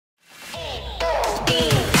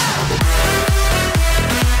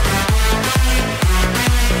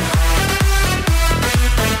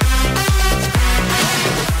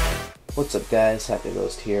What's up guys, Happy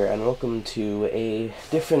Ghost here, and welcome to a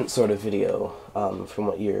different sort of video from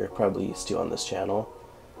what you're probably used to on this channel.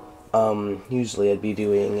 Usually I'd be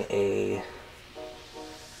doing a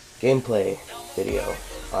gameplay video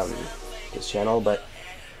on this channel, but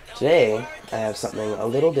today I have something a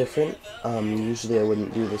little different. Usually I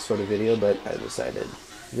wouldn't do this sort of video, but I decided,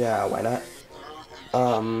 yeah, why not?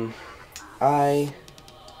 I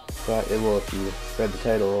got, well, if you read the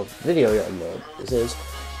title of the video, you already know what this is.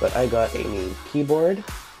 But I got a new keyboard,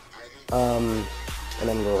 and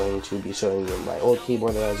I'm going to be showing you my old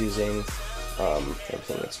keyboard that I was using,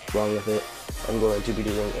 everything that's wrong with it. I'm going to be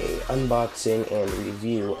doing a unboxing and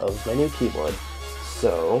review of my new keyboard.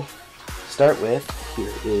 So, to start with,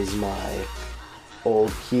 here is my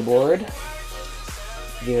old keyboard.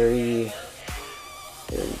 Very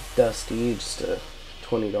dusty, just a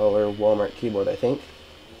 $20 Walmart keyboard, I think.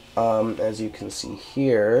 As you can see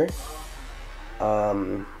here,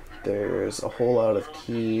 there's a whole lot of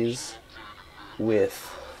keys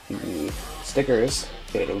with the stickers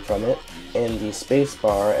fading from it, and the space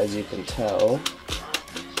bar, as you can tell,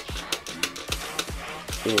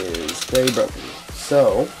 is very broken.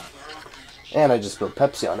 So, and I just spilled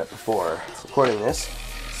Pepsi on it before recording this,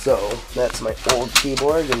 so that's my old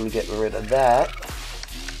keyboard, and we're getting rid of that.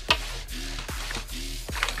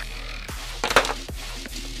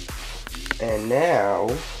 And now,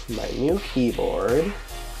 my new keyboard,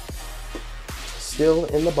 still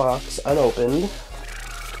in the box, unopened,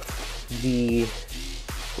 the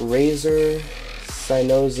Razer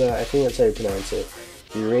Cynosa, I think that's how you pronounce it,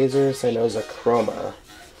 the Razer Cynosa CHROMA.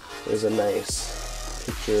 There's a nice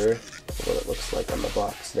picture of what it looks like on the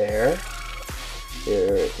box there.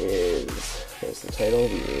 There's the title,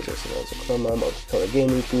 the Razer Cynosa CHROMA multicolor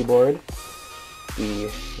gaming keyboard, the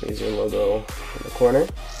Razer logo in the corner.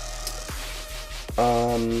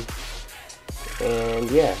 And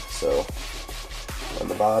yeah, so on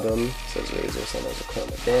the bottom it says Razer Cynosa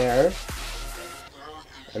CHROMA there.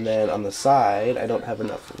 And then on the side, I don't have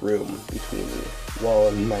enough room between the wall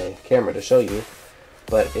and my camera to show you,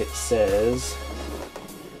 but it says,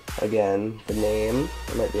 again, the name.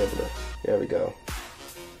 I might be able to, there we go.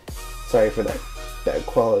 Sorry for that bad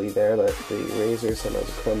quality there, but the Razer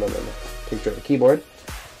Cynosa CHROMA and then a picture of the keyboard.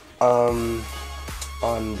 On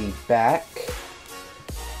the back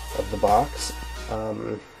of the box,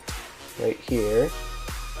 right here, it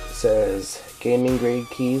says gaming grade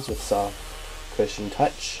keys with soft cushion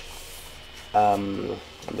touch. On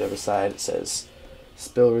the other side it says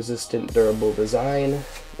spill resistant durable design.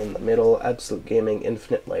 In the middle, absolute gaming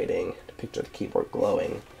infinite lighting, to picture the keyboard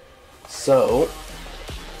glowing. So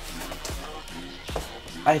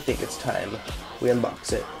I think it's time we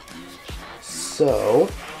unbox it. So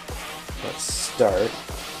let's start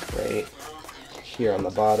right here on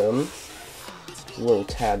the bottom. There's little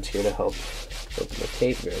tabs here to help open the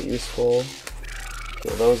tape, very useful.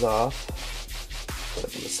 Peel those off, put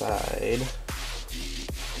it on the side.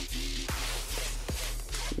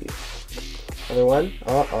 The other one?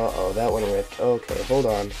 Oh, that one ripped. Okay, hold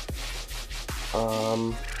on.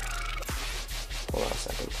 Hold on a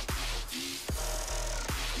second.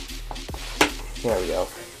 There we go.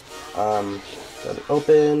 Got it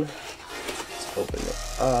open. Let's open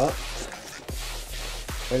it up.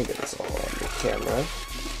 Trying to get this all on the camera.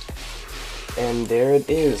 And there it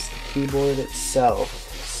is, the keyboard itself.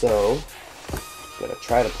 So, I'm going to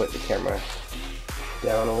try to put the camera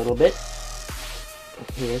down a little bit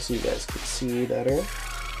here so you guys can see better.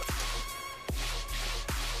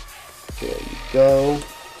 There you go.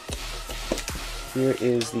 Here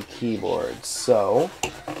is the keyboard. So,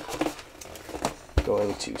 I'm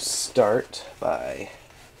going to start by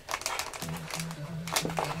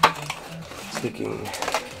taking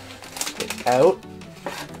it out.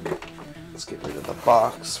 Let's get rid of the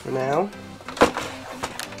box for now.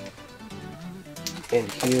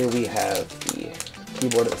 And here we have the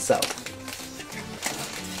keyboard itself.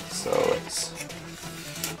 So let's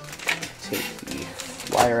take the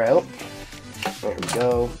wire out. There we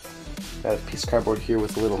go. Got a piece of cardboard here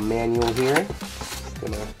with a little manual here.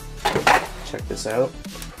 Gonna check this out.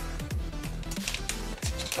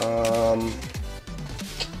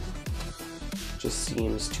 Just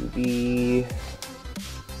seems to be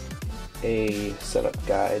a setup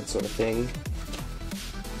guide sort of thing.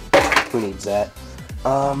 Who needs that?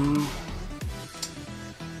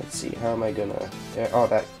 Let's see, how am I gonna... Oh,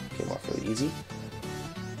 that came off really easy.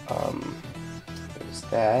 There's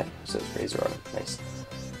that. It says Razer on it. Nice.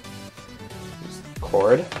 There's the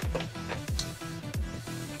cord.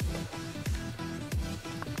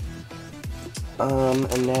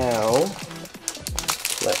 And now,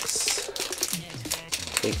 let's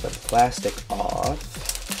take the plastic off.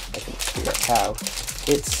 I can figure out how.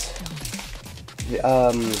 It's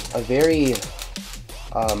a very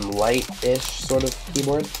light-ish sort of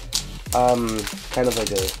keyboard. Kind of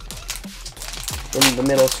like a in the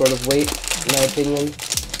middle sort of weight, in my opinion.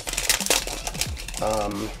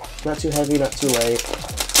 Not too heavy, not too light.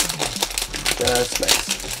 Just nice.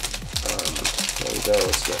 There we go.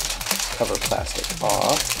 Let's get cover plastic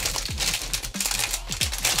off.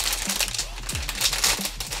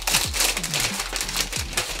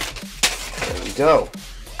 There we go.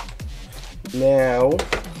 Now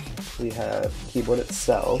we have the keyboard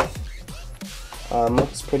itself.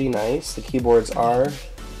 Looks pretty nice. The keys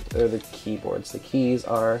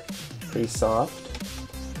are pretty soft,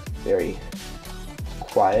 very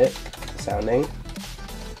quiet sounding,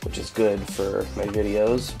 which is good for my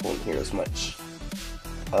videos. Won't hear as much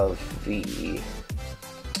of the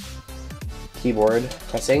keyboard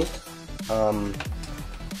pressing. On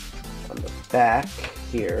the back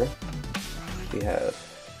here, we have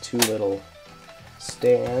two little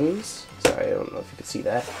stands. Sorry, I don't know if you can see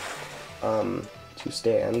that. Two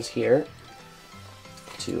stands here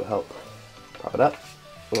to help prop it up,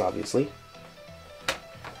 obviously.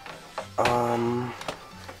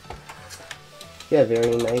 Yeah,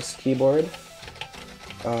 very nice keyboard.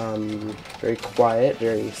 Very quiet,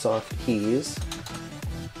 very soft keys.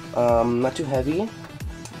 Not too heavy.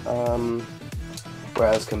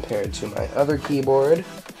 Whereas compared to my other keyboard,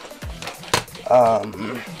 hold on,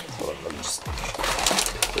 let me just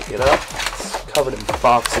pick it up. It's covered in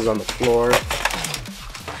boxes on the floor.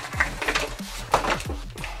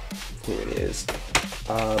 Here it is.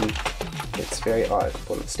 It's very odd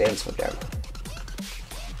when the stands go down.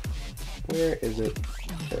 Where is it?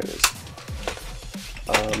 There it is.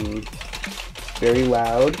 Very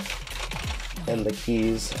loud, and the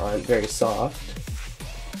keys aren't very soft.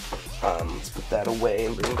 Let's put that away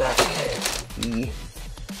and bring back the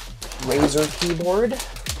Razer keyboard.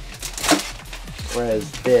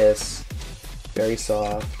 Whereas this, very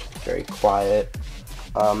soft, very quiet.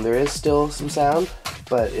 There is still some sound,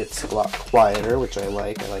 but it's a lot quieter, which I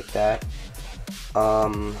like. I like that.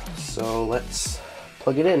 So let's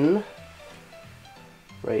plug it in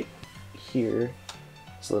right here.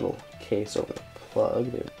 This little case over the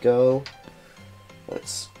plug. There we go.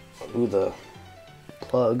 Let's ooh, the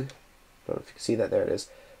plug. I don't know if you can see that. There it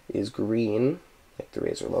is green, like the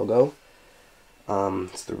Razer logo.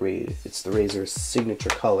 It's the Razer's signature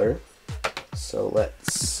color. So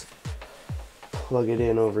let's plug it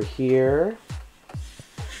in over here.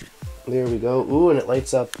 There we go. Ooh, and it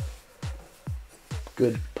lights up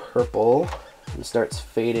good purple and starts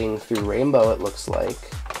fading through rainbow, it looks like.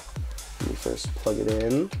 Let me first plug it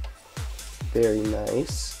in. Very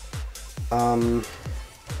nice.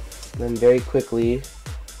 Then very quickly,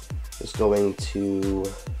 just going to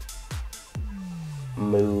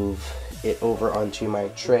move it over onto my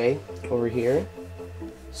tray over here.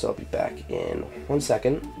 So I'll be back in 1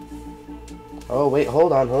 second. Oh wait,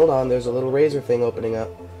 hold on. There's a little Razer thing opening up.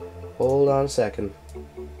 Hold on a second.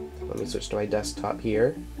 Let me switch to my desktop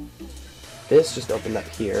here. This just opened up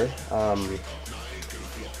here.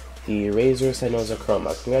 The Razer Cynosa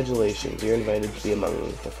CHROMA. Congratulations, you're invited to be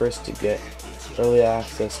among the first to get early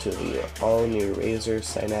access to the all-new Razer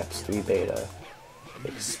Synapse 3 Beta.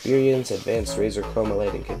 Experience advanced Razer Chroma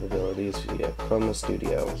lighting capabilities via Chroma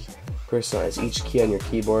Studio. Personalize each key on your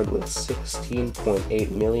keyboard with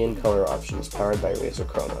 16.8 million color options powered by Razer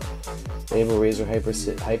Chroma. Enable Razer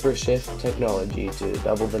Hypershift technology to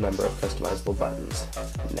double the number of customizable buttons.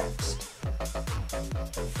 Next.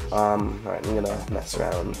 Alright, I'm gonna mess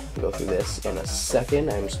around and go through this in a second.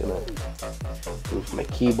 I'm just gonna move my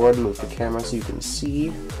keyboard, move the camera so you can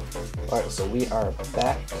see. Alright, so we are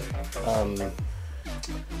back.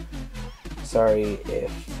 Sorry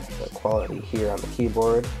if the quality here on the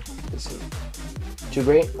keyboard isn't too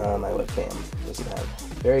great. My webcam doesn't have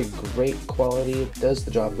very great quality. It does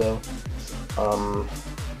the job though.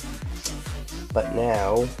 But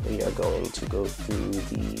now we are going to go through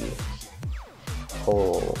the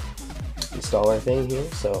whole installer thing here.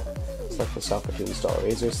 So select the software to install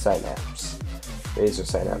Razer Synapse. Razer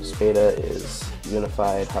Synapse Beta is a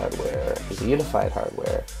unified hardware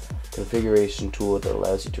configuration tool that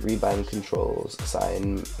allows you to rebind controls,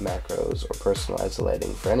 assign macros, or personalize the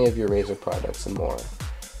lighting for any of your Razer products and more.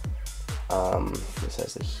 This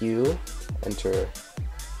has the hue. Enter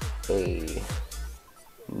a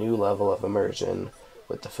new level of immersion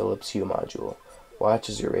with the Philips Hue module. Watch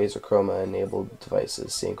as your Razer Chroma enabled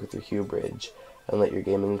devices sync with your Hue bridge and let your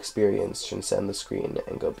gaming experience transcend the screen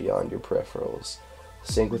and go beyond your peripherals.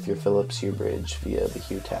 Sync with your Philips Hue bridge via the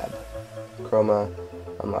Hue tab. Chroma.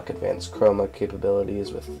 Unlock advanced chroma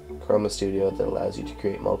capabilities with Chroma Studio that allows you to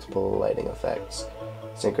create multiple lighting effects,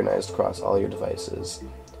 synchronized across all your devices.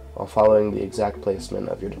 While following the exact placement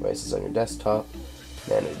of your devices on your desktop,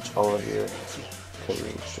 manage all of your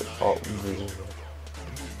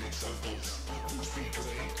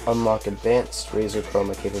Unlock advanced Razer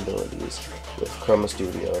Chroma capabilities with Chroma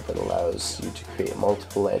Studio that allows you to create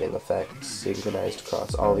multiple lighting effects synchronized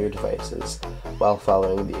across all your devices while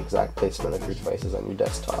following the exact placement of your devices on your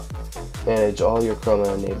desktop. Manage all your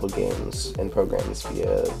Chroma-enabled games and programs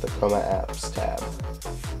via the Chroma Apps tab.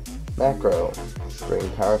 Macro. Bring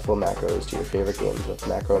powerful macros to your favorite games with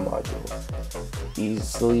Macro Module.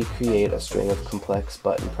 Easily create a string of complex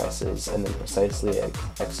button presses and then precisely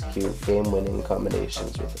execute game-winning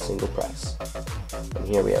combinations with a single press. And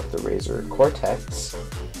here we have the Razer Cortex.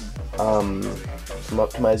 From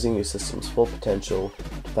optimizing your system's full potential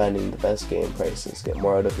to finding the best game prices, get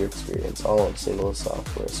more out of your experience, all on a single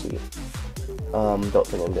software suite. Don't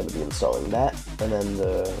think I'm going to be installing that. And then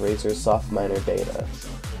the Razer Soft Miner Beta.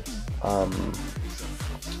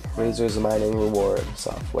 Razer's mining reward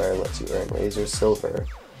software lets you earn Razer Silver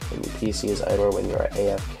when your PC is idle or when you are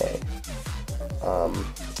AFK.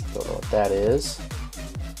 Don't know what that is.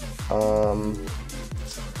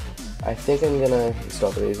 I think I'm gonna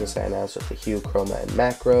install the Razer Cynosa with the Hue, Chroma, and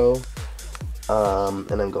Macro.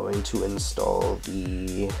 And I'm going to install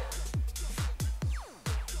the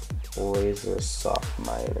Razer Soft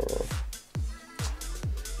Miner.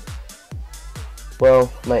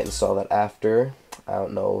 Well, might install that after. I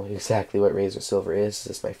don't know exactly what Razer Silver is.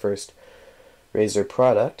 This is my first Razer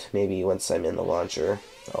product. Maybe once I'm in the launcher,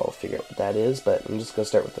 I'll figure out what that is. But I'm just going to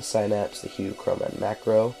start with the Synapse, the Hue, Chroma, and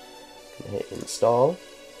Macro. I'm going to hit install.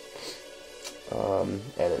 And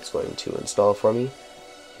it's going to install for me.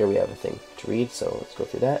 Here we have a thing to read, so let's go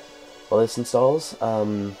through that. While this installs,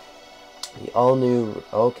 the all-new...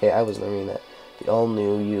 Okay, I wasn't reading that. The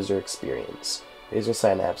all-new user experience. Razer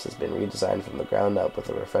Synapse has been redesigned from the ground up with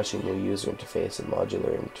a refreshing new user interface and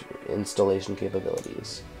modular installation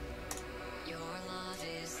capabilities.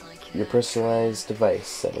 Your personalized device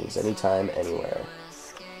settings anytime, anywhere.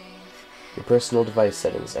 Your personal device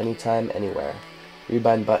settings anytime, anywhere.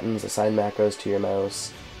 Rebind buttons, assign macros to your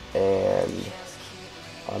mouse, and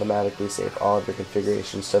automatically save all of your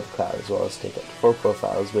configurations to the cloud, as well as take up to 4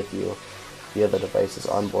 profiles with you via the device's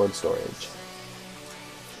onboard storage.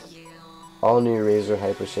 All new Razer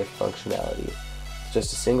Hypershift functionality. With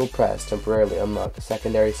just a single press, temporarily unlock a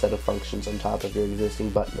secondary set of functions on top of your existing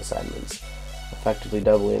button assignments, effectively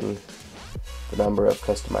doubling the number of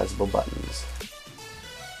customizable buttons.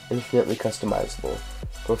 Infinitely customizable.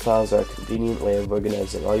 Profiles are a convenient way of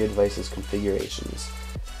organizing all your device's configurations.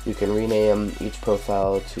 You can rename each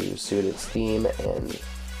profile to suit its theme, and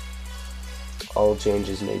all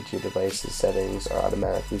changes made to your device's settings are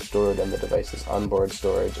automatically stored on the device's onboard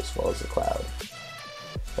storage as well as the cloud.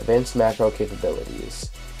 Advanced macro capabilities.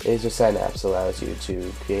 Razer Synapse allows you to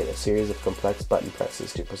create a series of complex button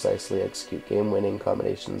presses to precisely execute game-winning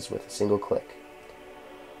combinations with a single click.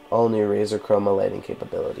 All new Razer Chroma lighting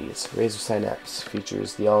capabilities. Razer Synapse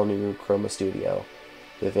features the all-new Chroma Studio,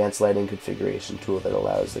 the advanced lighting configuration tool that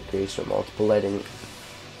allows the creation of multiple lighting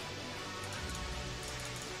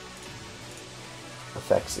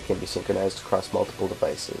effects that can be synchronized across multiple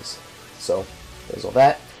devices. So, there's all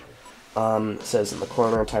that. It says in the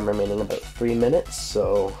corner, time remaining about 3 minutes,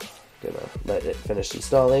 so I'm gonna let it finish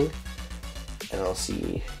installing, and I'll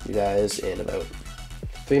see you guys in about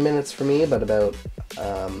 3 minutes for me, but about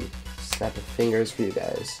snap of fingers for you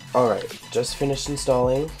guys. Alright, just finished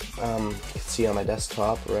installing. You can see on my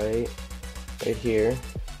desktop right here,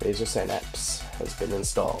 Razer Synapse has been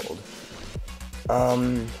installed.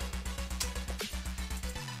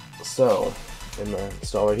 So, in the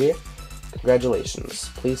installer here, congratulations.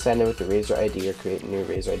 Please sign in with your Razer ID or create a new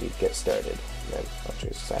Razer ID to get started. And then I'll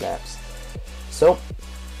choose Synapse. So,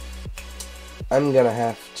 I'm gonna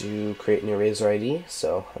have to create a new Razer ID,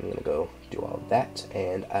 so I'm gonna go do all of that,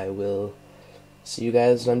 and I will see you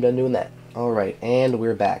guys when I'm done doing that. Alright, and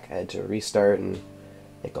we're back. I had to restart and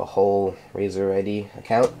make a whole Razer ID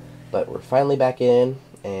account, but we're finally back in,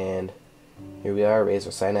 and here we are,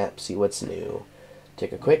 Razer Synapse, see what's new.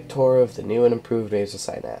 Take a quick tour of the new and improved Razer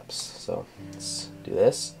Synapse. So, let's do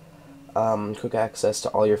this. Quick access to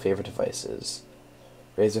all your favorite devices.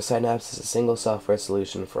 Razer Synapse is a single software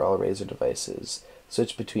solution for all Razer devices.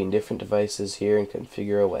 Switch between different devices here and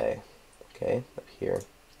configure away. Okay, up here,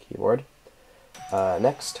 keyboard.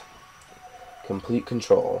 Next, complete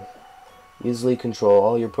control. Easily control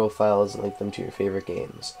all your profiles and link them to your favorite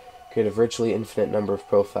games. Create a virtually infinite number of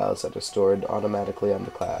profiles that are stored automatically on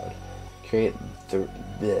the cloud. Create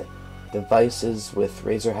the devices with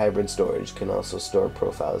Razer Hybrid Storage can also store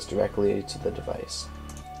profiles directly to the device.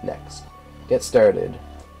 Next, get started.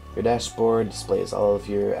 Your dashboard displays all of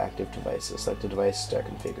your active devices. Select the device, start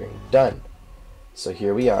configuring. Done! So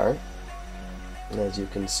here we are, and as you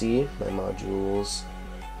can see, my modules,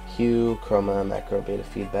 Hue, Chroma, Macro, Beta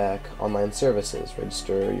Feedback, Online Services,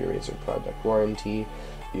 register your Razer product warranty,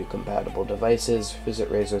 view compatible devices, visit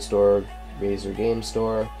Razer Store, Razer Game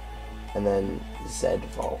Store, and then Z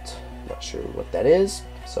Vault. Not sure what that is,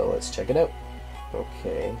 so let's check it out.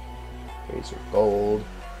 Okay, Razer Gold.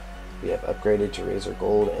 We have upgraded to Razer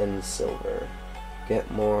Gold and Silver. Get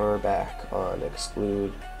more back on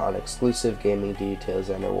exclusive gaming details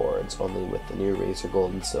and rewards only with the new Razer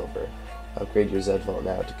Gold and Silver. Upgrade your Z Vault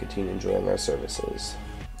now to continue enjoying our services.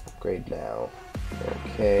 Upgrade now.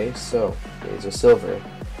 Okay, so Razer Silver,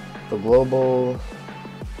 the global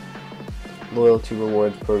loyalty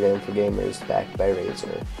rewards program for gamers backed by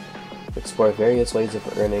Razer. Explore various ways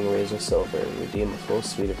of earning Razer Silver and redeem a full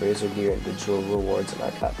suite of Razer gear and digital rewards in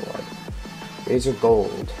our catalog. Razer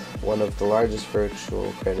Gold, one of the largest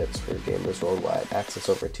virtual credits for gamers worldwide. Access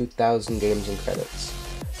over 2,000 games and credits.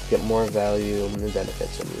 Get more value and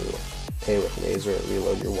benefits when you pay with Razer or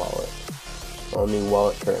reload your wallet. All new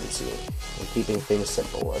wallet currency. And keeping things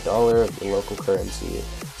simple, $1 of your local currency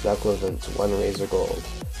is now equivalent to 1 Razer Gold,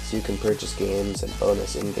 so you can purchase games and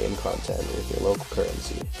bonus in-game content with your local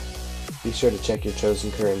currency. Be sure to check your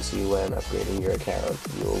chosen currency when upgrading your account.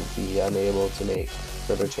 You will be unable to make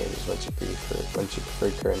further changes once your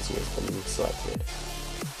preferred currency has been selected.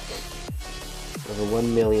 Over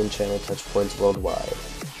 1 million channel touchpoints worldwide.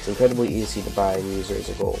 It's incredibly easy to buy and use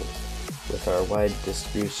Razer Gold. With our wide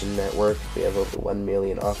distribution network, we have over 1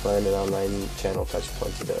 million offline and online channel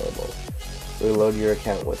touchpoints available. Reload your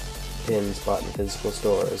account with pins bought in physical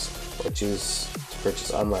stores, or choose to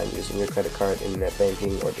purchase online using your credit card, internet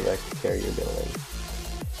banking, or direct carrier billing.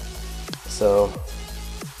 So,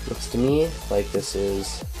 looks to me like this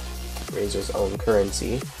is Razer's own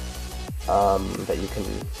currency that you can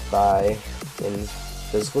buy in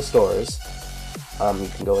physical stores. You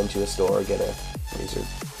can go into a store, get a Razer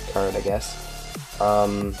card, I guess,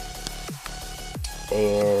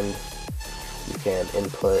 and you can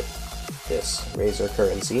input this Razer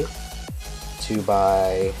currency to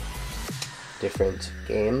buy different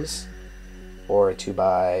games or to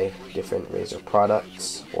buy different Razer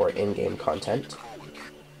products or in-game content.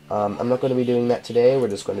 I'm not going to be doing that today. We're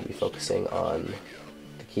just going to be focusing on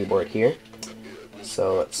the keyboard here.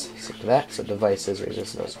 So let's stick to that. So devices, Razer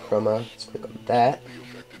Cynosa CHROMA. Let's click on that.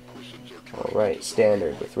 Alright,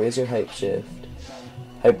 standard. With Razer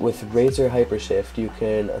Hypershift, you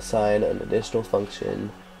can assign an additional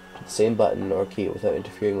function to the same button or key without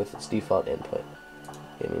interfering with its default input.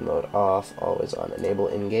 Gaming mode off, always on. Enable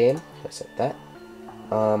in-game. I set that.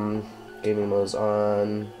 Gaming mode is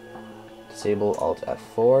on. Disable Alt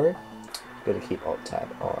F4. I'm going to keep Alt Tab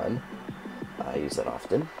on. I use that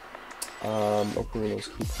often. Open Windows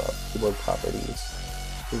keyboard properties.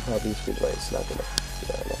 Keyboard properties for device. Not going to do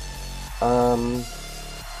that right now.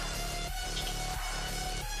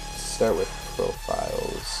 Start with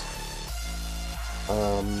profiles.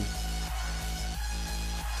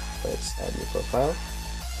 Let's add new profile.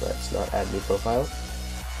 Let's not add new profile.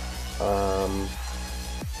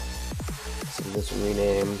 So this will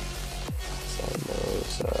rename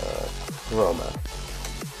Cynosa CHROMA.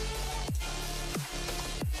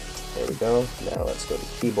 There we go. Now let's go to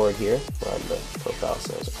keyboard here. We're on the profile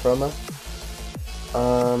Cynosa CHROMA.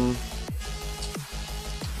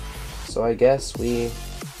 So I guess we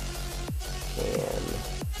can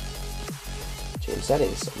change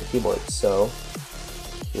settings on the keyboard. So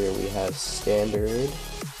here we have standard,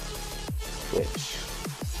 which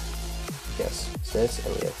I guess is this,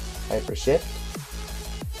 and we have Hypershift.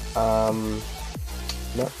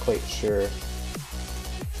 Not quite sure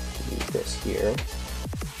to do this here.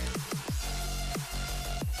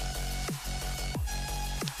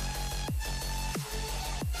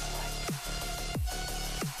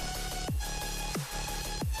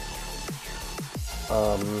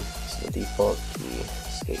 So the default key,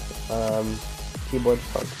 escape. Keyboard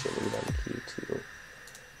function, leave on key to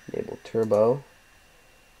enable turbo.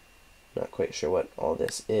 Not quite sure what all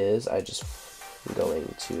this is. I just am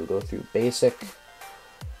going to go through basic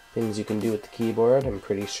things you can do with the keyboard. I'm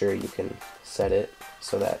pretty sure you can set it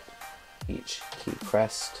so that each key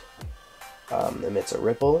pressed emits a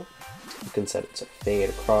ripple. You can set it to fade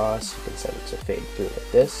across. You can set it to fade through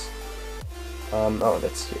like this. Oh,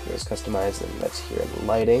 that's here. There's customized, and that's here in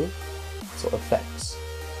lighting. So effects.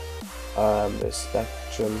 There's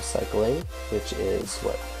spectrum cycling, which is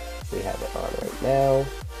what we have it on right now.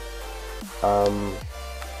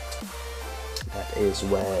 That is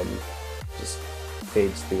when it just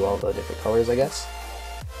fades through all the different colors, I guess.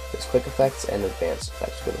 There's quick effects and advanced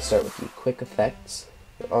effects. We're going to start with the quick effects.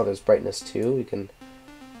 Oh, there's brightness too. We can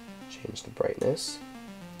change the brightness.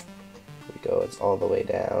 There we go. It's all the way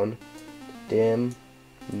down. Dim,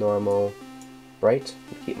 normal, bright.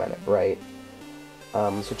 Keep mine at bright.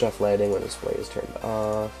 Switch off lighting when display is turned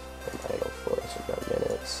off. And idle for some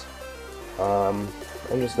minutes. I'm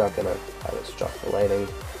just not gonna have it switch off the lighting.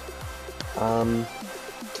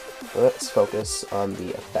 Let's focus on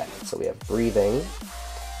the effect. So we have breathing,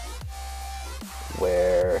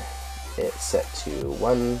 where it's set to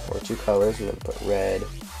 1 or 2 colors. We're gonna put red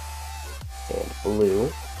and blue.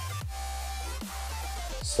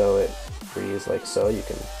 So it breathes like so. You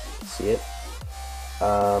can see it.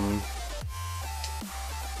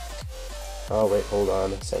 Oh wait, hold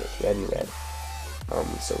on. I said it's red and red.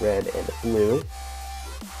 So red and blue.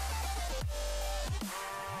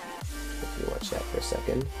 If you watch that for a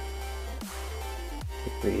second.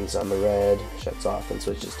 It breathes on the red, shuts off, and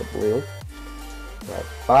switches to blue. We have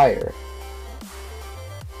fire.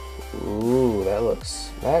 Ooh, that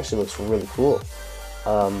actually looks really cool.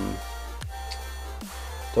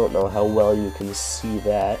 Don't know how well you can see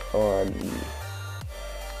that on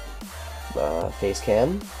the face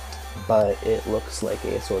cam, but it looks like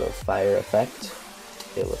a sort of fire effect.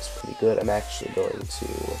 It looks pretty good. I'm actually going to,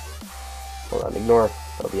 hold on, ignore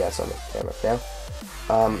OBS on the camera for now.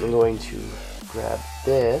 I'm going to grab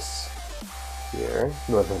this here,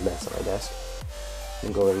 ignore the mess on my desk.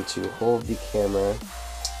 I'm going to hold the camera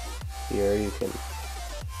here. You can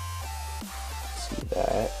see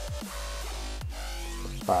that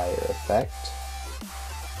fire effect,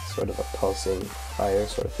 sort of a pulsing fire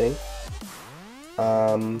sort of thing.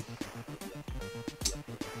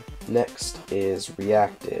 Next is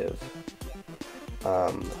reactive.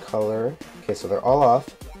 Color. Okay, so they're all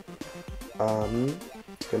off. I'm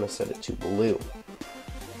gonna set it to blue.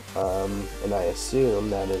 And I assume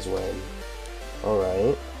that is when,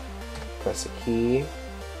 alright, press a key,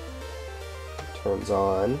 turns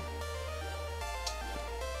on,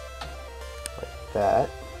 like that,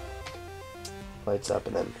 lights up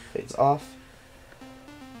and then fades off.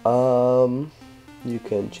 You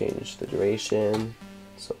can change the duration,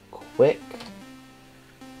 so quick,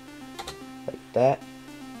 like that.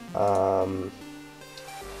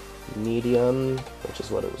 Medium, which is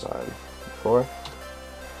what it was on before,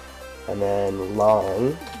 and then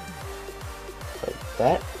long, like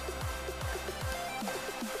that.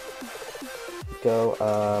 Go.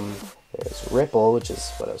 There's ripple, which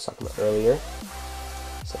is what I was talking about earlier.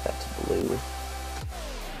 Set that to blue,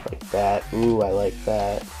 like that. Ooh, I like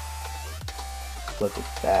that. Look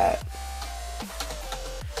at that.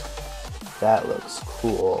 That looks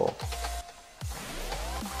cool.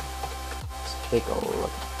 Let's take a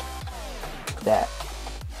look at that.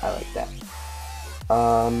 I like that.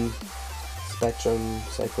 Spectrum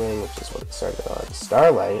cycling, which is what it started on.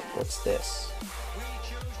 Starlight, what's this?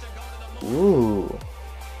 Ooh,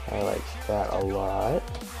 I like that a lot.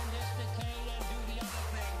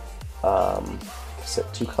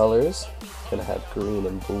 Set 2 colors. Gonna have green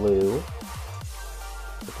and blue.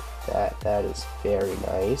 Look at that. That is very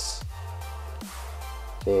nice.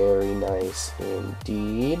 Very nice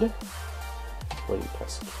indeed. When you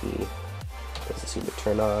press a key, it doesn't seem to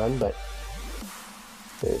turn on, but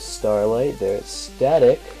there's starlight, there's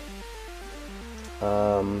static.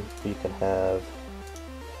 You can have,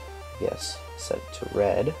 yes, set it to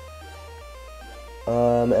red.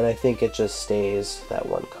 And I think it just stays that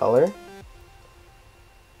one color.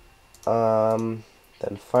 Then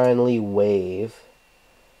finally wave.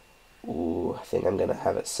 Ooh, I think I'm gonna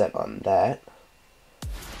have it set on that.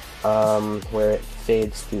 Where it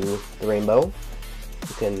fades through the rainbow.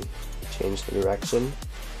 You can change the direction.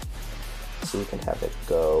 So you can have it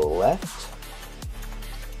go left.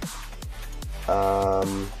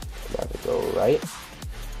 Have it go right.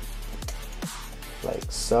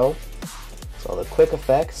 Like so. That's all the quick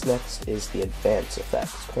effects. Next is the advanced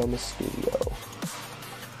effects. Chroma Studio.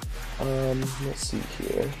 Let's see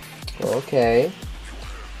here. Okay.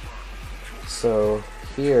 So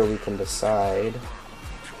here we can decide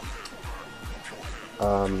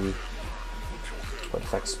what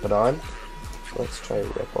effects to put on. Let's try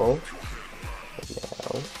ripple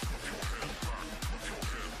now.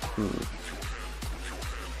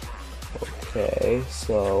 Okay,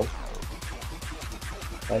 so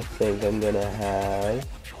I think I'm gonna have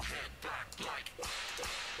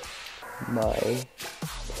my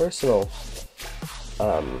personal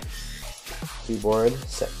keyboard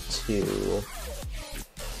set to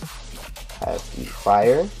have the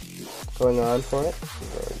fire going on for it.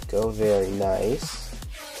 There we go, very nice.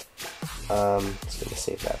 Just gonna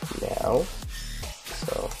save that for now.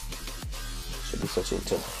 So, should be switching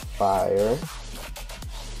to fire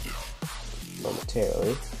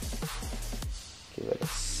momentarily. Give it a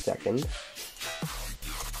second.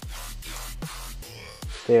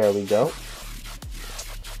 There we go.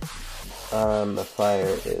 The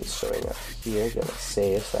fire is showing up here. Gonna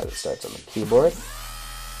save so that it starts on the keyboard.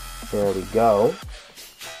 There we go.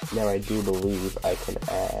 Now I do believe I can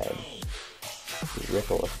add the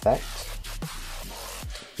ripple effect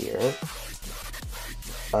here.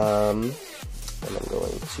 And I'm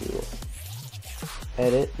going to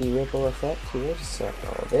edit the ripple effect here to select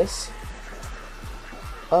all of this.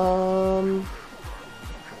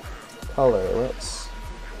 Color, let's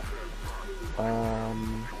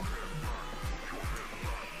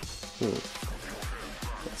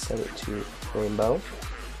let's set it to rainbow.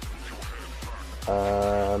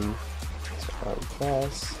 So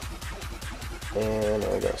press, and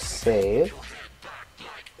there we go, save.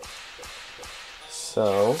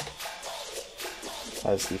 So,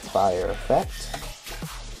 has the fire effect.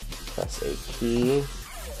 Press a key.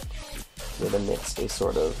 It emits a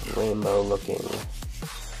sort of rainbow looking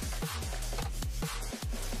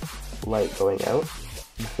light going out.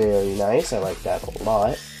 Very nice, I like that a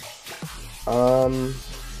lot.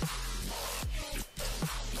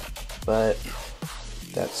 But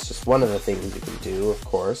that's just one of the things you can do, of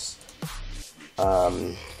course.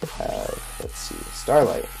 You could have, let's see,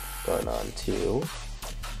 starlight going on too.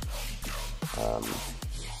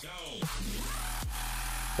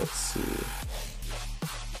 Let's see.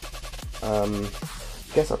 I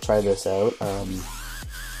guess I'll try this out.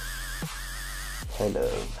 Kind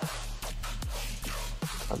of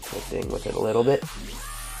conflicting with it a little bit.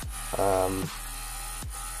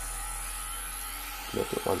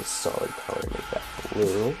 Make it one solid color, make that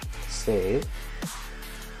blue. Save.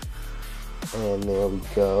 And there we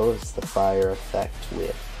go, it's the fire effect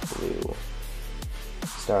with blue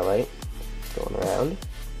starlight going around.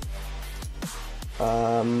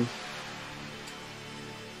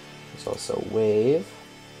 There's also wave.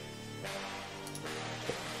 I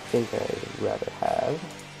think I'd rather have.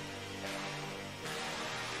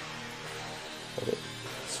 Let it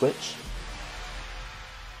switch.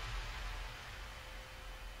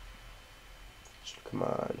 Should come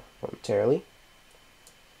on momentarily.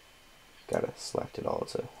 Gotta select it all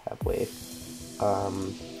to have wave.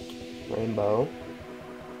 Rainbow.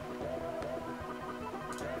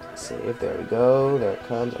 Save, there we go, there it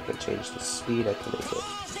comes. I can change the speed, I can make it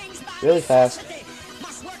really fast.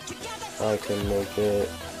 I can make it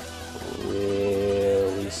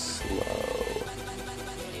really slow.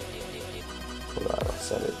 Hold on, I'll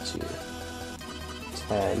set it to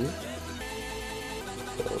 10.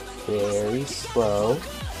 Go very slow.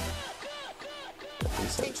 I can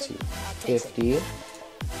set it to 50,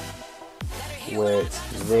 where it's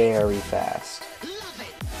very fast.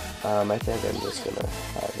 I think I'm just gonna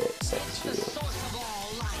have it set to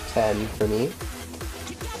 10 for me.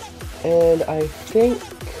 And I think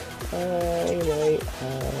I might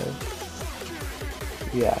have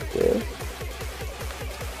reactive.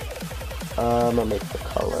 I'll make the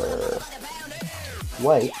color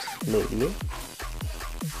white, maybe.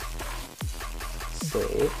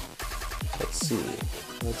 Save. Let's see.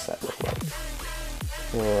 What's that look like?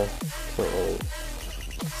 Can't really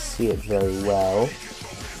see it very well.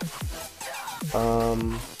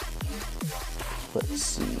 Let's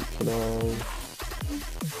see, can I...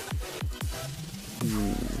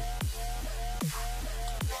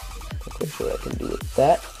 Not quite sure what I can do with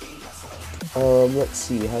that. Let's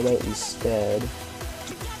see, how about instead of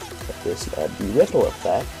this add the ripple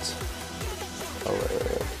effect. Color...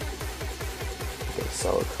 Okay,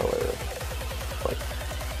 solid color. Like,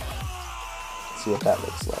 let's see what that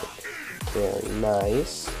looks like. Very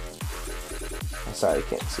nice. Sorry, you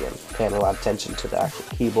can't see. I'm paying a lot of attention to the actual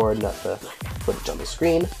keyboard, not the footage on the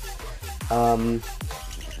screen.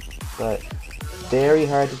 But very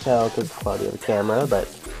hard to tell because of the quality of the camera, but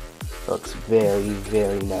it looks very,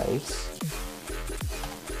 very nice.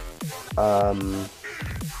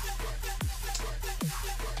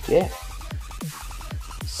 Yeah.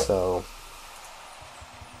 So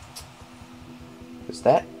there's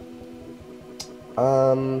that.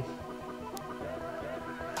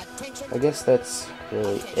 I guess that's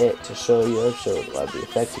really it to show you. I've showed a lot of the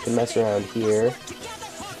effects. You can mess around here.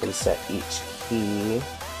 You can set each key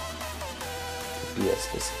to be a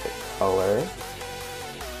specific color.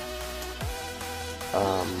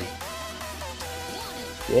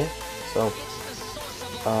 Yeah, so,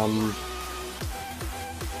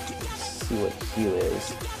 let's see what hue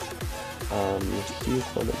is.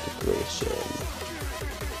 Viewform integration.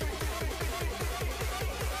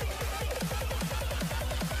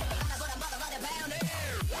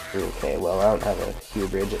 Okay, well, I don't have a hue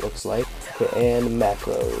bridge, it looks like. Okay, and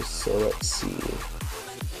macros, so let's see.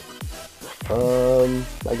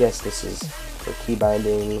 I guess this is for key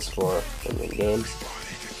bindings for in games.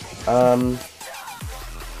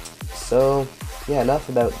 So, yeah, enough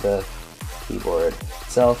about the keyboard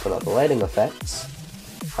itself and all the lighting effects.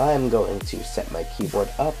 I'm going to set my keyboard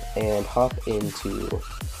up and hop into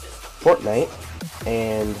Fortnite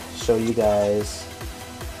and show you guys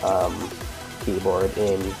keyboard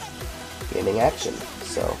in gaming action.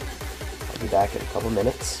 So I'll be back in a couple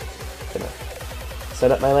minutes. Gonna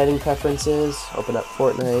set up my lighting preferences, open up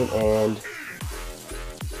Fortnite, and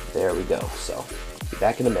there we go. So be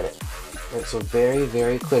back in a minute. Alright, so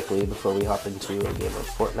very quickly before we hop into a game of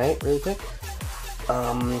Fortnite really quick,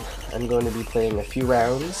 I'm going to be playing a few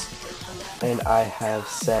rounds, and I have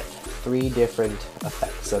set 3 different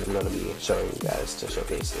effects that I'm going to be showing you guys to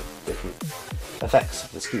showcase the different effects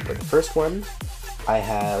of this keyboard. The first one, I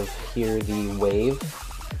have here the wave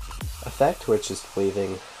effect, which is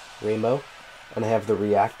waving rainbow, and I have the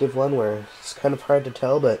reactive one where it's kind of hard to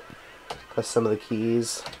tell, but press some of the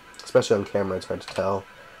keys, especially on camera it's hard to tell,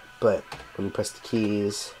 but when you press the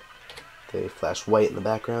keys they flash white in the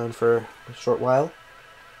background for a short while.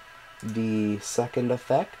 The second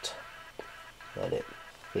effect, let it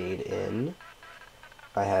fade in,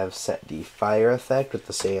 I have set the fire effect with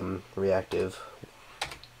the same reactive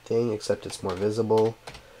thing, except it's more visible.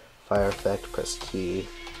 Fire effect, press key,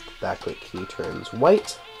 backlit key turns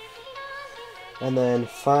white. And then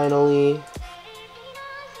finally,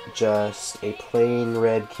 just a plain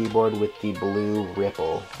red keyboard with the blue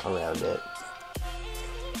ripple around it.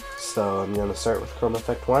 So I'm going to start with Chroma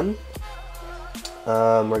Effect 1.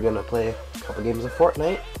 We're going to play a couple games of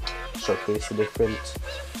Fortnite, showcase the different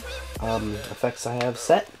effects I have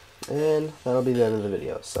set, and that'll be the end of the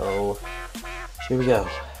video. So here we go.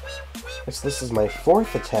 So this is my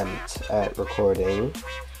 4th attempt at recording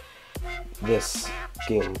this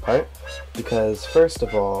game part, because first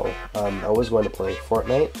of all, I was going to play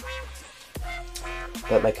Fortnite,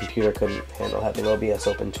 but my computer couldn't handle having OBS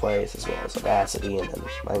open twice, as well as Audacity, and then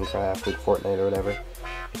Minecraft, like Fortnite or whatever.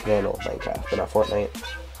 It can handle Minecraft, but not Fortnite.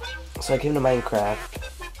 So I came to Minecraft,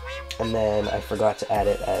 and then I forgot to add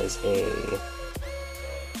it as a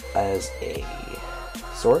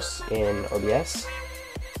source in OBS,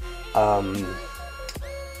 and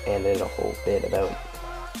did a whole bit about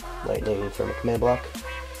lightning from a command block.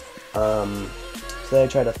 So then I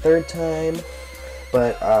tried a 3rd time,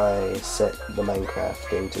 but I set the Minecraft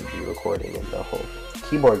thing to be recording in the whole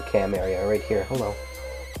keyboard cam area right here, hello,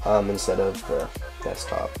 instead of the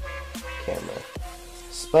desktop camera.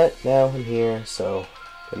 But now I'm here, so I'm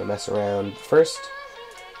gonna mess around. First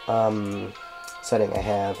setting I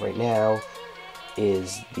have right now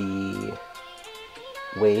is the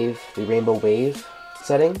wave, the rainbow wave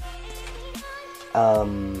setting,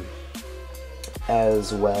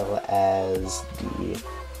 as well as the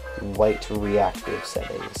white reactive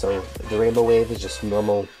setting. So the rainbow wave is just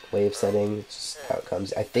normal wave setting, it's just how it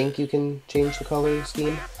comes. I think you can change the color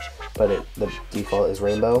scheme, but the default is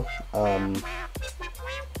rainbow.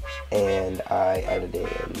 And I added in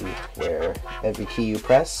where every key you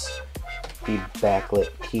press, the backlit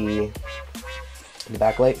key, the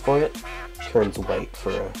backlight for it, turns white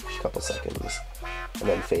for a couple seconds, and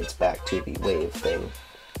then fades back to the wave thing.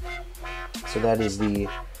 So that is the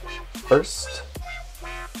first,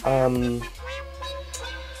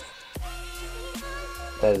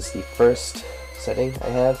 setting I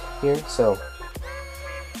have here. So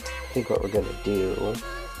I think what we're gonna do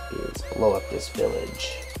is blow up this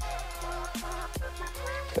village.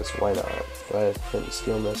 Because why not? Do I have flint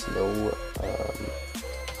steel this? No.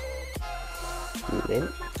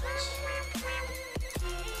 Flint.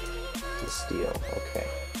 Steel. Okay.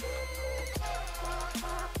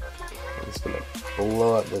 I'm just gonna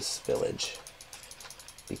blow up this village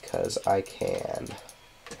because I can,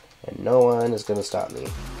 and no one is gonna stop me,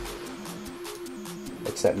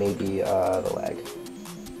 except maybe the lag.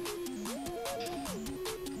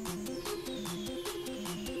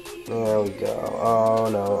 There we go. Oh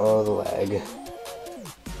no, oh the lag.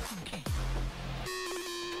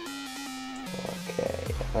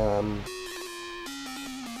 Okay, there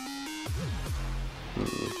we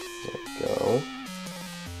go.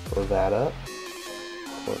 Pull that up.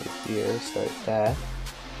 Over here, start that.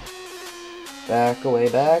 Back away,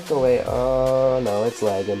 back away. Oh no, it's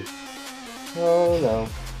lagging. Oh no.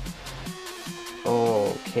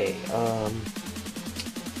 Okay,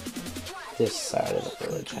 this side of the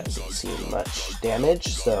village hasn't seen much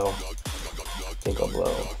damage, so think I'll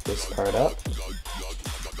blow this part up.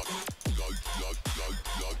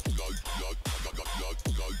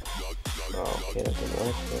 Okay, that didn't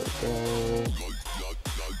work.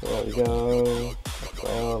 There we go. There we go.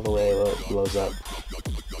 All the way it blows up.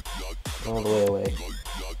 All the way away.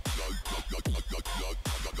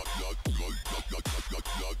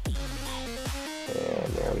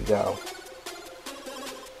 And there we go.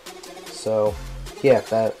 So, yeah,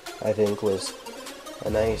 that I think was a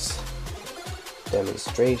nice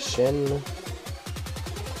demonstration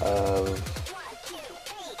of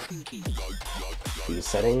these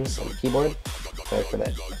settings on the keyboard. Sorry for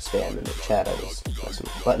that spam in the chat, I was messing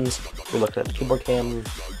with the buttons. We're looking at the keyboard cam.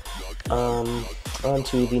 On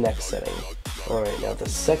to the next setting. Alright, now the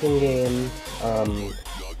second game I'm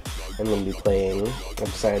going to be playing, I've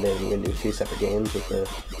decided I'm going to do 2 separate games with the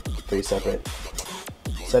 3 separate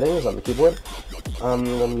settings on the keyboard. I'm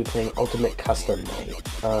going to be playing Ultimate Custom Night,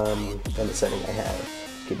 and the setting I have on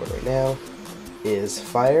the keyboard right now is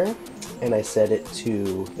Fire, and I set it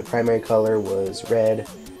to, the primary color was red,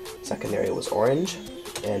 secondary was orange,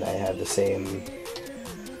 and I have the same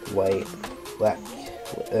white, black,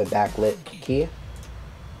 backlit key.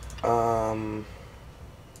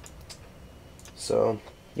 So,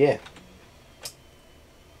 yeah.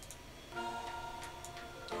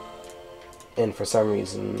 And for some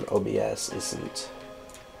reason, OBS isn't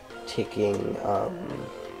taking,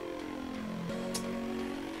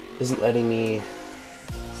 isn't letting me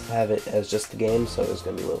have it as just the game, so there's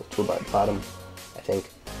going to be a little toolbar at the bottom, I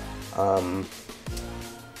think.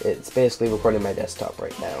 It's basically recording my desktop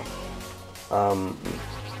right now.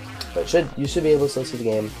 But you should be able to still see the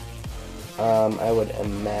game. I would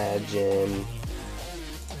imagine,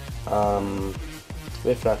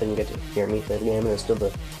 if not, then you get to hear me play the game, and there's still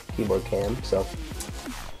the keyboard cam, so,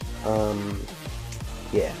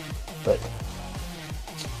 yeah, but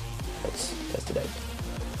let's test it out.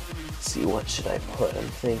 Let's see, what should I put? I'm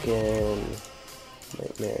thinking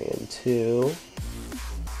Nightmarian 2.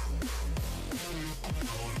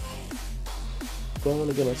 Do I want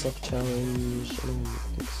to give myself a challenge? I don't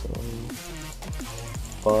think so.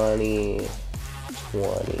 Bonnie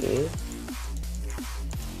 20.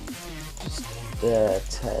 Just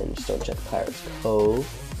 10. Just don't check Pirate's Cove.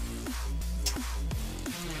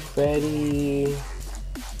 Freddy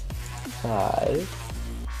 5.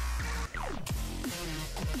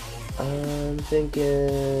 I'm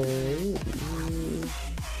thinking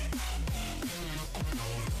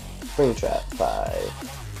Springtrap 5.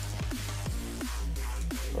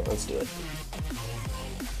 Right, let's do it.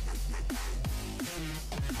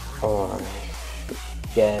 Oh,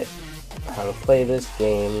 forget how to play this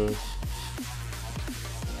game.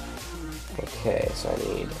 Okay, so I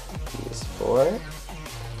need these 4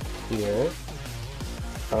 here.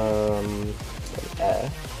 And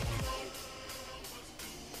F.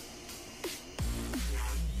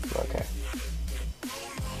 Okay.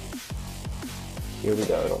 Here we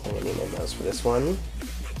go. I don't think I need my mouse for this one.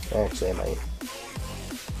 Actually, I might.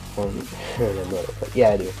 But yeah,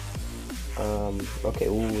 I do. Okay,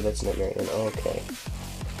 ooh, that's not very good. Okay.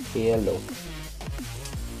 Hello.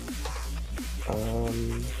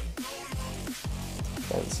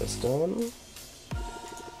 Fan system.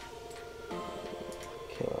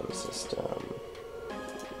 Cam system.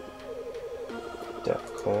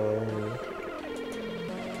 Defcorn.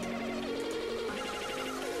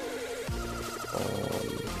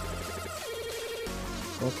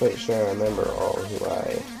 Not quite sure I remember all who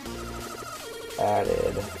I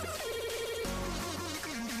added.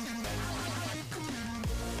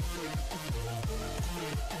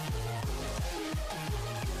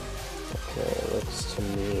 Okay, it looks to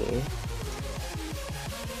me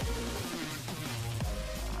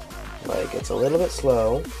like it's a little bit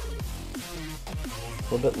slow,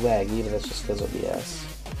 a little bit laggy, but that's just because of OBS.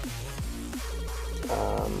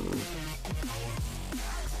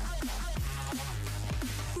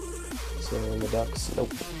 So the ducks,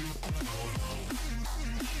 nope.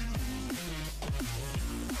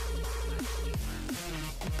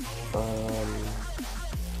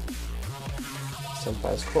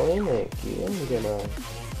 Senpai's coin, thank you. I'm gonna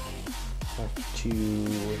have to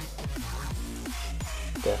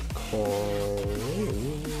Defcorn.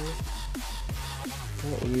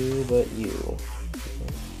 Not you, but you.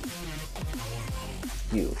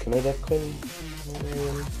 You. Can I Defcorn?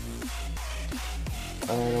 I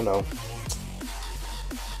don't know.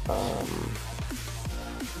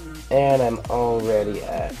 And I'm already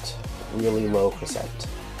at really low percent.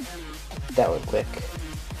 That went quick.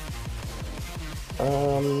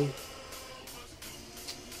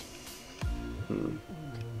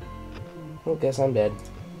 Well, guess I'm dead.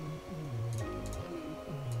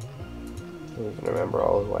 I don't even remember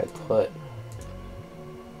all who I put.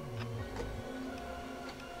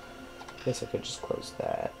 Guess I could just close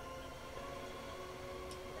that.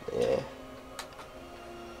 Yeah.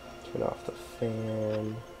 Turn off the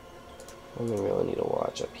fan. Only really need to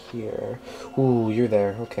watch up here. Ooh, you're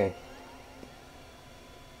there. Okay.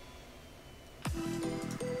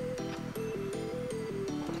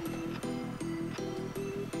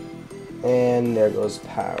 And there goes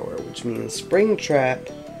power, which means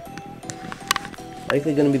Springtrap.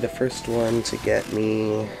 Likely going to be the first one to get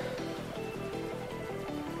me.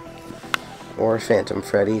 Or Phantom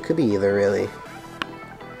Freddy. Could be either, really.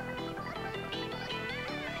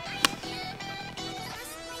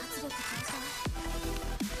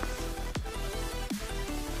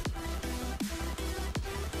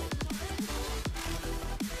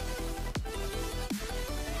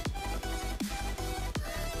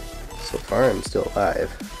 So far, I'm still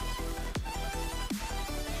alive.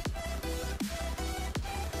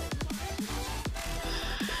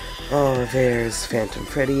 Oh, there's Phantom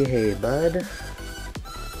Freddy. Hey, bud.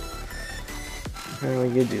 How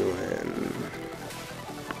you doing?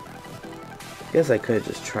 Guess I could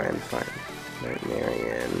just try and find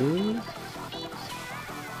Marion.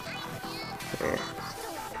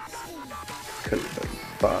 Couldn't even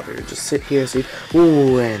bother. Just sit here, see.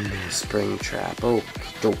 Ooh, and there's Springtrap. Oh,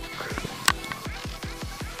 doke.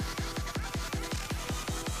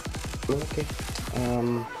 Okay.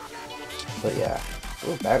 But yeah.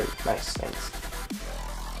 Oh, battery. Nice, thanks.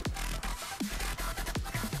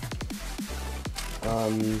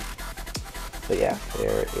 But yeah,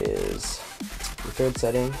 there is the third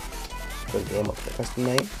setting for the game up to the custom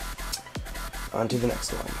night. On to the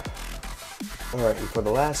next one. Alright, and for the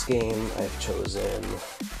last game, I've chosen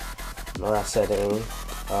the last setting.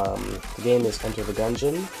 The game is Enter the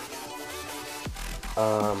Gungeon.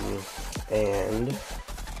 And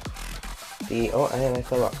the, oh, and I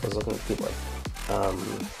fell off. I was looking at the keyboard.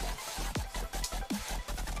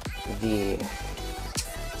 The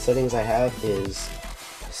settings I have is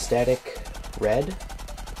static red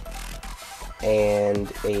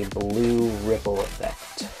and a blue ripple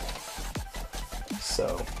effect.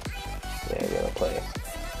 So, yeah, I'm gonna play a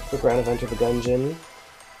quick round of Enter the Gungeon.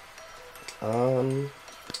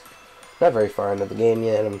 Not very far into the game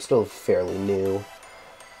yet. I'm still fairly new.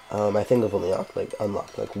 I think I've only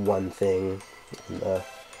unlocked like one thing in the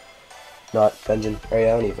not dungeon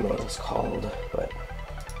area. I don't even know what it was called, but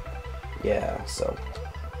yeah. So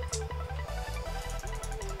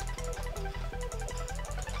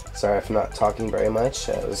sorry if I'm not talking very much.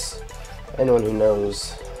 As anyone who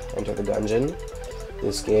knows Enter the Gungeon,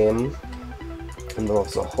 this game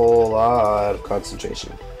involves a whole lot of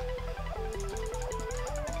concentration.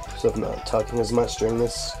 So if I'm not talking as much during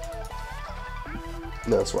this,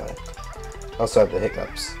 that's why. I also have the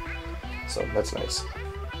hiccups, so that's nice.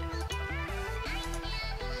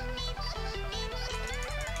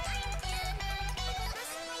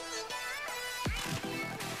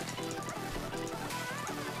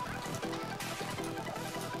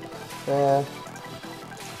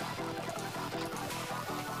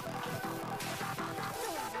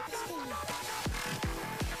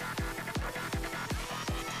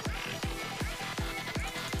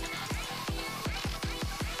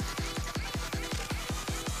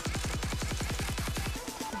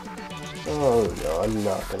 Oh no, I'm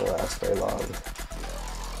not gonna last very long.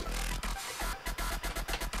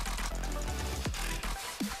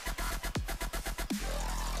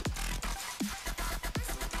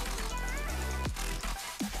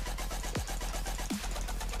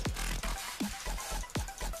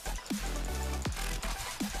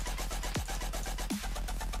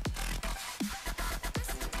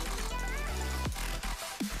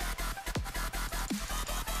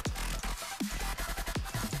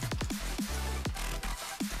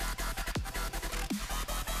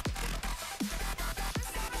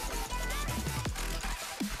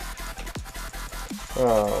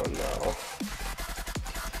 Oh no.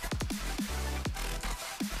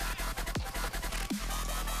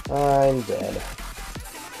 I'm dead.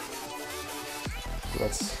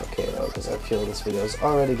 That's okay though, because I feel this video is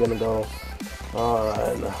already gonna go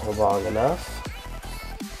on long enough.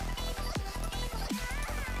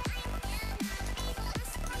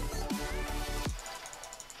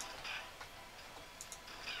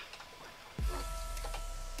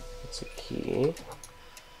 That's a key.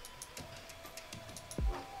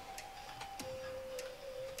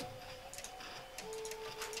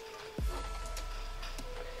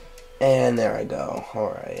 And there I go.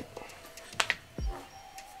 Alright.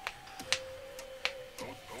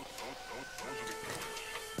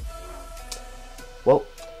 Well,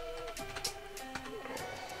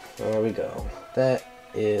 there we go. That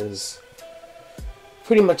is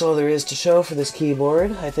pretty much all there is to show for this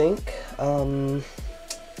keyboard, I think.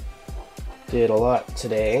 Did a lot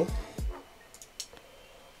today.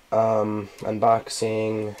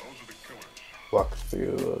 Unboxing,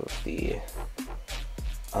 walkthrough of the,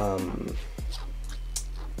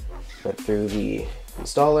 went through the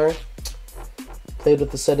installer, played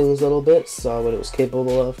with the settings a little bit, saw what it was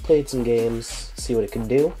capable of, played some games, see what it could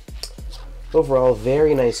do. Overall,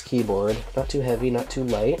 very nice keyboard, not too heavy, not too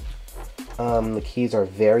light. The keys are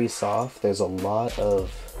very soft, there's a lot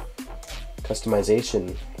of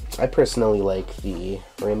customization. I personally like the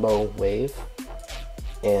rainbow wave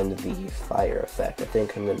and the fire effect. I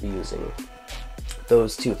think I'm going to be using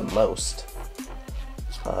those two the most,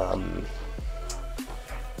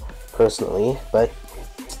 personally, but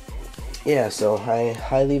yeah, so I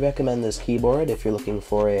highly recommend this keyboard if you're looking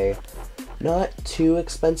for a not too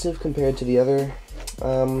expensive compared to the other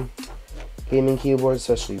gaming keyboards,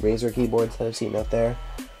 especially Razer keyboards that I've seen out there.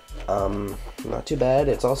 Not too bad.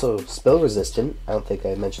 It's also spill resistant. I don't think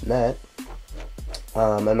I mentioned that.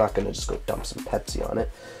 I'm not going to just go dump some Pepsi on it,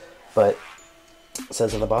 but it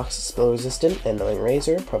says on the box it's spill resistant, and knowing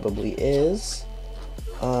Razer, probably is.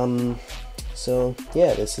 So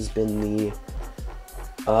yeah, this has been the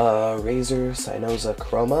Razer Cynosa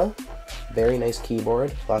CHROMA. Very nice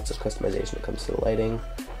keyboard, lots of customization when it comes to the lighting.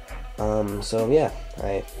 So yeah,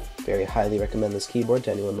 I very highly recommend this keyboard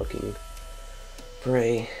to anyone looking for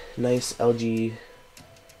a nice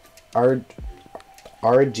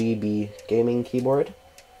RGB gaming keyboard.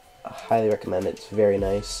 I highly recommend it. It's very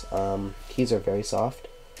nice. Keys are very soft.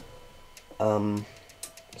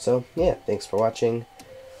 So yeah, thanks for watching.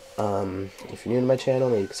 If you're new to my channel,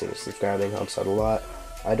 maybe consider subscribing. Helps out a lot.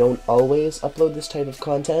 I don't always upload this type of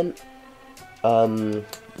content.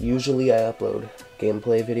 Usually I upload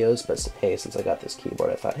gameplay videos, but hey, since I got this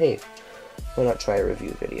keyboard, I thought, hey, why not try a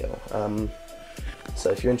review video?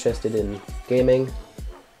 So if you're interested in gaming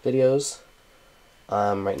videos,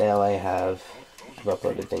 right now I've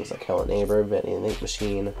uploaded things like Hello Neighbor, Betty and Ink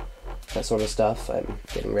Machine, that sort of stuff. I'm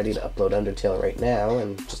getting ready to upload Undertale right now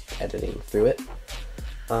and just editing through it.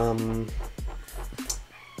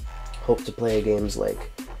 Hope to play games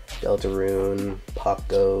like Deltarune, Pop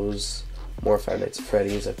Goes, more Five Nights at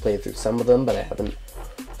Freddy's. I've played through some of them, but I haven't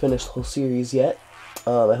finished the whole series yet.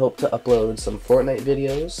 I hope to upload some Fortnite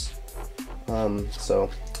videos. So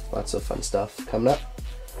lots of fun stuff coming up.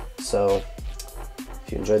 So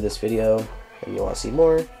if you enjoyed this video and you want to see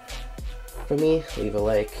more from me, leave a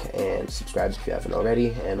like and subscribe if you haven't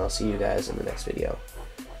already, and I'll see you guys in the next video.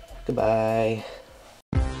 Goodbye.